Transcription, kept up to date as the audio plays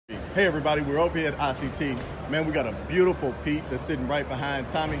Hey everybody, we're over here at ICT. Man, we got a beautiful Pete that's sitting right behind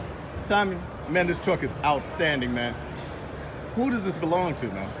Tommy. Tommy, man, this truck is outstanding, man. Who does this belong to,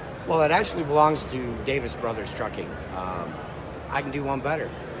 man? Well, it actually belongs to Davis Brothers Trucking. I can do one better.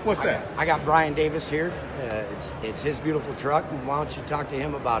 What's that? I got Brian Davis here. It's his beautiful truck. Why don't you talk to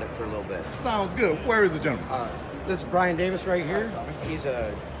him about it for a little bit? Sounds good. Where is the gentleman? This is Brian Davis right here. He's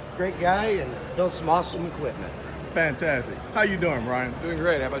a great guy and builds some awesome equipment. Fantastic. How you doing, Brian? Doing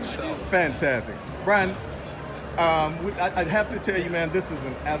great. How about yourself? Fantastic. Brian, I'd have to tell you, man, this is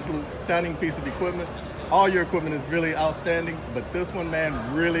an absolute stunning piece of equipment. All your equipment is really outstanding, but this one,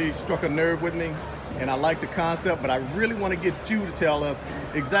 man, really struck a nerve with me, and I like the concept, but I really want to get you to tell us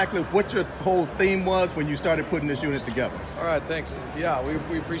exactly what your whole theme was when you started putting this unit together. All right, thanks. Yeah,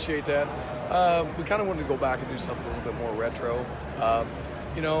 we appreciate that. We kind of wanted to go back and do something a little bit more retro.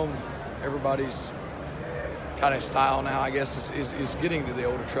 You know, everybody's kind of style now, I guess, is getting to the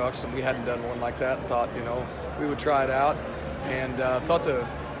older trucks, and we hadn't done one like that, and thought, you know, we would try it out, and thought the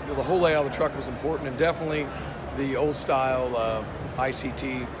whole layout of the truck was important, and definitely the old style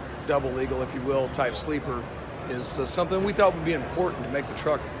ICT double legal, if you will, type sleeper is something we thought would be important to make the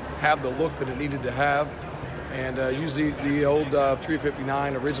truck have the look that it needed to have, and use the old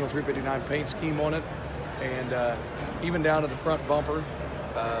 359, original 359 paint scheme on it, and even down to the front bumper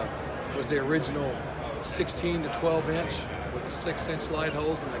was the original 16 to 12 inch with the 6-inch light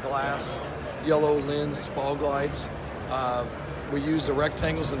holes in the glass, yellow lensed fog lights. We use the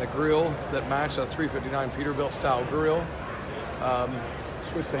rectangles in the grill that match a 359 Peterbilt style grill.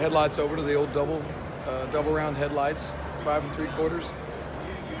 Switch the headlights over to the old double round headlights, 5 3/4,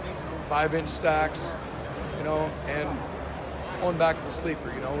 5-inch stacks, you know, and on back to the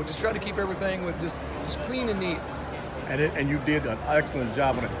sleeper. You know, we just try to keep everything with just clean and neat. And you did an excellent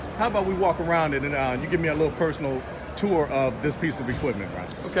job on it. How about we walk around it and you give me a little personal tour of this piece of equipment, right?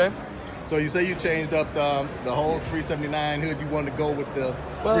 Okay. So you say you changed up the whole 379 hood. You wanted to go with the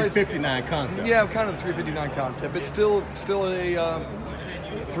 359 concept. Yeah, kind of the 359 concept, but still a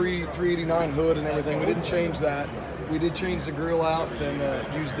 389 hood and everything. We didn't change that. We did change the grill out and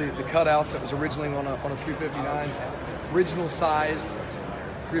use the cutouts that was originally on a 359, original size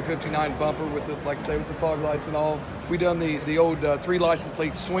 359 bumper with the, like I say, with the fog lights and all. We done the old 3 license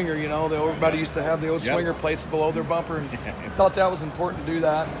plate swinger. You know, everybody used to have the old swinger plates below their bumper, and thought that was important to do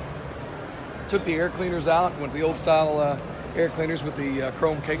that. Took the air cleaners out, went the old style air cleaners with the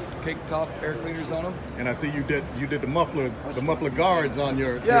chrome cake top air cleaners on them. And I see you did the muffler guards on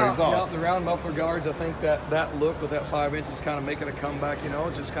your exhaust. Yeah, the round muffler guards. I think that look with that 5 inches is kind of making a comeback. You know,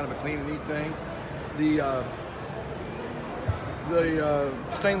 it's just kind of a clean and neat thing. The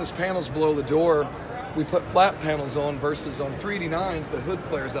stainless panels below the door, we put flat panels on versus on 389s, the hood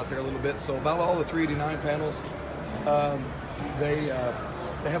flares out there a little bit. So about all the 389 panels, they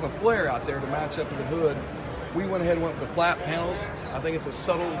have a flare out there to match up with the hood. We went ahead and went with the flat panels. I think it's a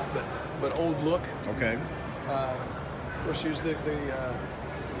subtle but old look. Okay. Of course, use the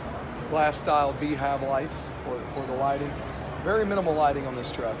glass style beehive lights for the lighting. Very minimal lighting on this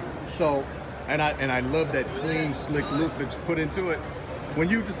truck. So, and I love that clean, slick look that you put into it. When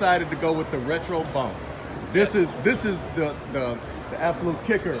you decided to go with the retro bump, this is the absolute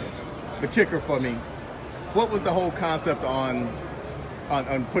kicker, the kicker for me. What was the whole concept on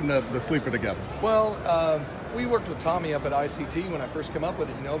putting the sleeper together? Well, we worked with Tommy up at ICT when I first came up with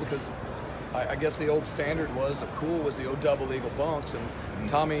it, you know, because I guess the old standard was the old Double Eagle bunks, and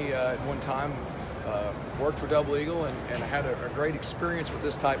Tommy at one time worked for Double Eagle and had a great experience with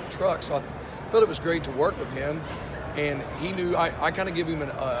this type of truck, so I thought it was great to work with him, and he knew I kind of give him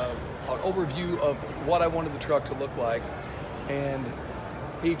an overview of what I wanted the truck to look like, and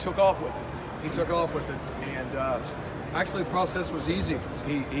he took off with it. And actually the process was easy.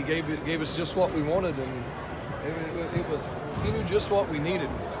 He gave us just what we wanted, and he knew just what we needed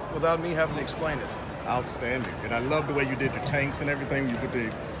without me having to explain it. Outstanding. And I love the way you did your tanks and everything. You put the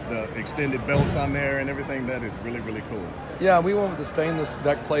extended belts on there and everything. That is really, really cool. Yeah, we went with the stainless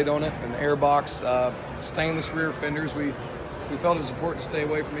deck plate on it and the airbox, stainless rear fenders. We felt it was important to stay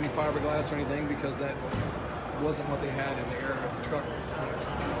away from any fiberglass or anything because that wasn't what they had in the era of the truck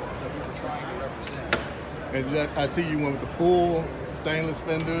that we were trying to represent. And I see you went with the full stainless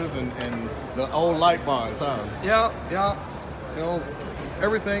fenders and the old light bars, huh? Yeah. You know,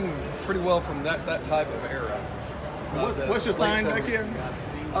 everything pretty well from that type of era. What's your sign back here?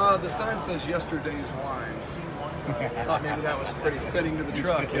 The sign says "Yesterday's Wines." Thought maybe that was pretty fitting to the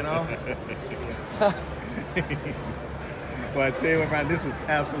truck, you know. Well, I tell you what, Brian, this is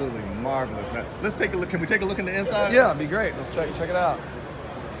absolutely marvelous. Now, let's take a look. Can we take a look in the inside? Yeah, it'd be great. Let's check it out.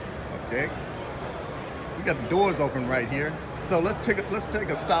 Okay. We got the doors open right here. So let's take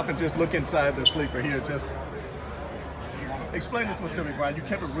a stop and just look inside the sleeper here. Just explain this one to me, Brian. You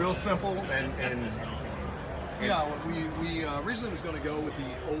kept it real simple and yeah, we originally was going to go with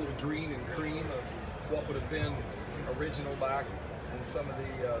the old green and cream of what would have been original back in some of the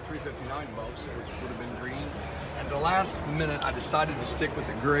 359 bunks, which would have been green. And the last minute, I decided to stick with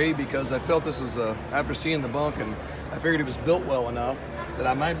the gray because I felt this was after seeing the bunk, and I figured it was built well enough that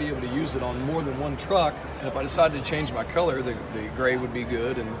I might be able to use it on more than one truck. And if I decided to change my color, the gray would be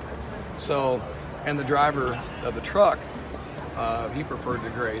good. And so, and the driver of the truck, he preferred the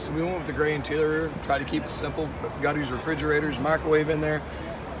gray. So we went with the gray interior, tried to keep it simple, but we got to use refrigerators, microwave in there.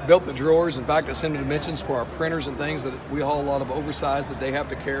 Built the drawers. In fact, I sent him dimensions for our printers and things that we haul a lot of oversized that they have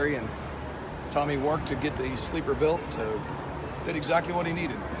to carry. And Tommy worked to get the sleeper built to fit exactly what he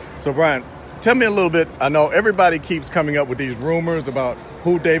needed. So Brian, tell me a little bit. I know everybody keeps coming up with these rumors about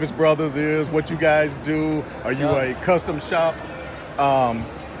who Davis Brothers is, what you guys do. Are you a custom shop?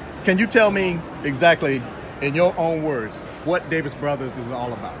 Can you tell me exactly, in your own words, what Davis Brothers is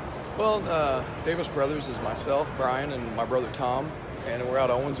all about? Well, Davis Brothers is myself, Brian, and my brother Tom, and we're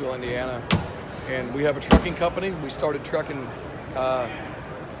out of Owensville, Indiana. And we have a trucking company. We started trucking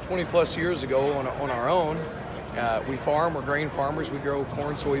 20 plus years ago on our own. We farm, we're grain farmers. We grow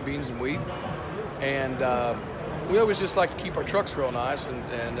corn, soybeans, and wheat. And we always just like to keep our trucks real nice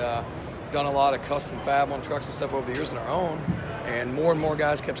and done a lot of custom fab on trucks and stuff over the years on our own. And more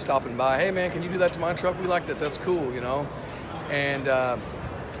guys kept stopping by. Hey man, can you do that to my truck? We like that, that's cool, you know? And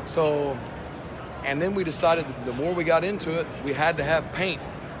and then we decided that the more we got into it, we had to have paint.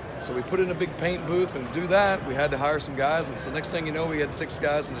 So we put in a big paint booth, and to do that, we had to hire some guys. And so next thing you know, we had 6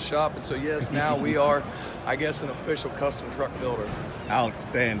 guys in the shop. And so yes, now we are, I guess, an official custom truck builder.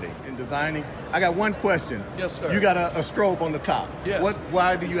 Outstanding. In designing, I got one question. Yes, sir. You got a strobe on the top. Yes.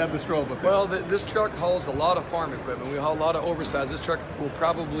 Why do you have the strobe up there? Well, this truck hauls a lot of farm equipment. We haul a lot of oversized. This truck will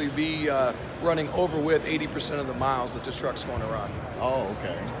probably be running over with 80% of the miles that this truck's going to run. Oh,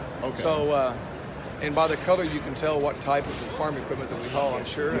 okay. Okay. So, and by the color, you can tell what type of farm equipment that we haul, I'm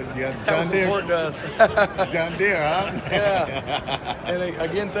sure. And yeah, that was important to us. John Deere, huh? Yeah. And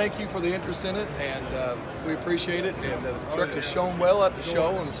again, thank you for the interest in it, and we appreciate it. And the truck has shown well at the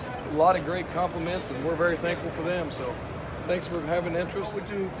show, and a lot of great compliments, and we're very thankful for them. So, thanks for having interest.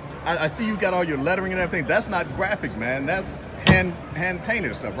 I see you got all your lettering and everything. That's not graphic, man. That's hand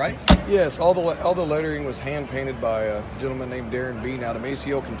painted stuff, right? Yes, all the lettering was hand painted by a gentleman named Darren Bean out of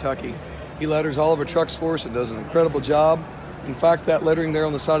Maceo, Kentucky. He letters all of our trucks for us and does an incredible job. In fact, that lettering there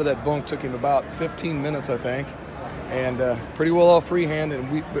on the side of that bunk took him about 15 minutes, I think, and pretty well all freehand.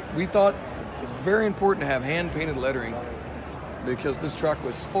 And we thought it's very important to have hand-painted lettering because this truck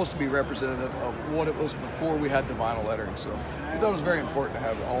was supposed to be representative of what it was before we had the vinyl lettering. So we thought it was very important to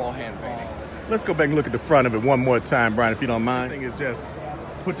have all hand painting. Let's go back and look at the front of it one more time, Brian, if you don't mind. I think it's just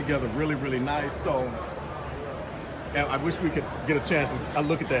put together really, really nice. So. And I wish we could get a chance to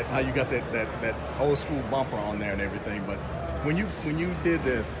look at that, how you got that old school bumper on there and everything. But when you did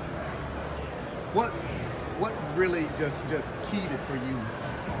this, what really just keyed it for you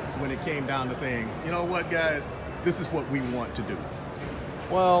when it came down to saying, you know what, guys, this is what we want to do?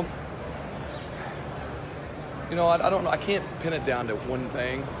 Well, you know, I don't know. I can't pin it down to one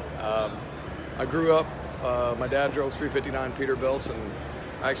thing. I grew up. My dad drove 359 Peterbilts, and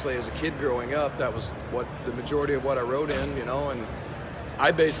actually, as a kid growing up, that was what the majority of what I rode in, you know, and I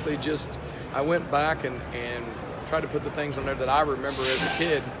basically I went back and tried to put the things on there that I remember as a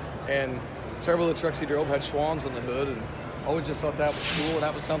kid, and several of the trucks he drove had Schwans on the hood, and I always just thought that was cool, and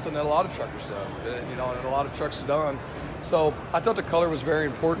that was something that a lot of truckers done, you know, and a lot of trucks have done. So I thought the color was very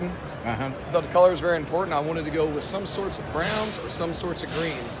important. I thought the color was very important. I wanted to go with some sorts of browns or some sorts of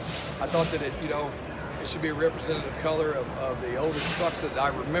greens. I thought that it should be a representative color of the older trucks that I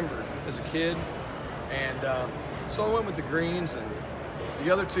remembered as a kid. And so I went with the greens, and the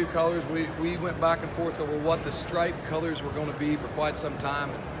other 2 colors, we went back and forth over what the stripe colors were going to be for quite some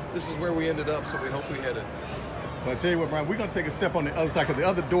time. And this is where we ended up, so we hope we hit it. Well, I tell you what, Brian, we're going to take a step on the other side because the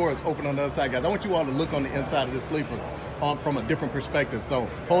other door is open on the other side, guys. I want you all to look on the inside of the sleeper from a different perspective. So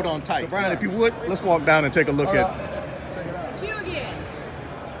hold on tight. So, Brian, if you would, let's walk down and take a look at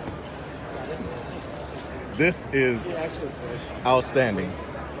This is outstanding.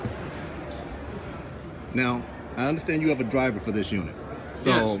 Now, I understand you have a driver for this unit. So,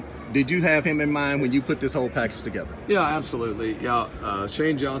 yes. Did you have him in mind when you put this whole package together? Yeah, absolutely. Yeah,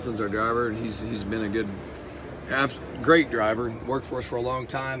 Shane Johnson's our driver, and he's been a great driver. Worked for us for a long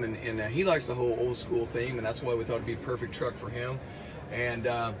time, and he likes the whole old school theme, and that's why we thought it'd be a perfect truck for him. And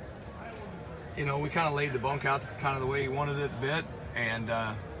you know, we kind of laid the bunk out kind of the way he wanted it a bit, and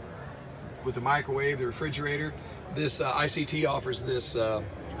with the microwave, the refrigerator. this ICT offers this.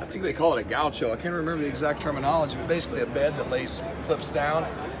 I think they call it a gaucho. I can't remember the exact terminology, but basically a bed that flips down.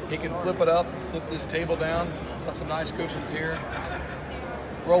 He can flip it up, flip this table down, got some nice cushions here,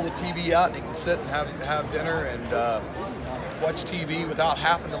 roll the TV out, and he can sit and have dinner and watch TV without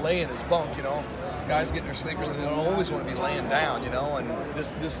having to lay in his bunk, you know. Guys getting their sleepers and they don't always want to be laying down, you know, and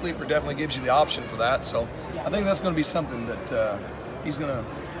this sleeper definitely gives you the option for that. So I think that's going to be something that he's going to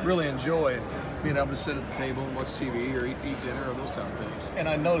really enjoy, being able to sit at the table and watch TV or eat dinner or those type of things. And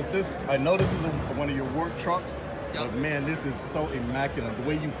I know this is one of your work trucks. Yep. But man, this is so immaculate. The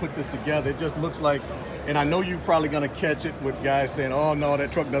way you put this together, it just looks like, and I know you're probably going to catch it with guys saying, oh no,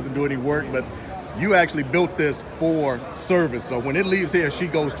 that truck doesn't do any work, but you actually built this for service. So when it leaves here, she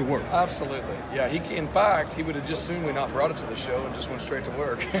goes to work. Absolutely. Yeah, in fact, he would have just soon we not brought it to the show and just went straight to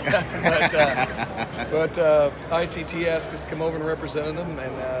work. but ICT asked us to come over and represent them,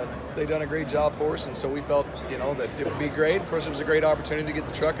 and they done a great job for us. And so we felt, you know, that it would be great. Of course, it was a great opportunity to get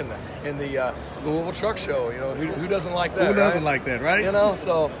the truck in the Louisville Truck Show. You know, who doesn't like that? Who doesn't like that, right? You know,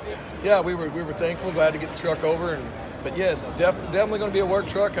 so yeah, we were thankful, glad to get the truck over. But yes, definitely going to be a work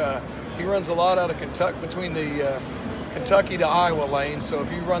truck. He runs a lot out of Kentucky, between the Kentucky to Iowa lane. So if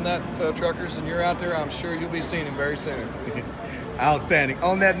you run that, truckers, and you're out there, I'm sure you'll be seeing him very soon. Outstanding.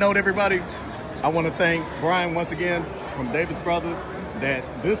 On that note, everybody, I want to thank Brian once again from Davis Brothers, that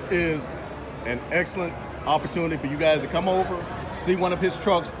this is an excellent opportunity for you guys to come over, see one of his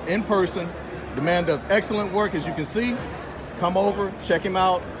trucks in person. The man does excellent work, as you can see. Come over, check him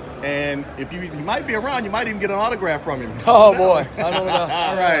out. And if he might be around, you might even get an autograph from him. Oh, boy. I don't know.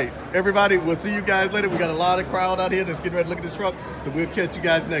 All right. Everybody, we'll see you guys later. We got a lot of crowd out here that's getting ready to look at this truck. So we'll catch you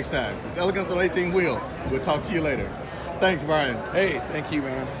guys next time. It's Elegance on 18 Wheels. We'll talk to you later. Thanks, Brian. Hey, thank you,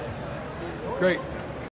 man. Great.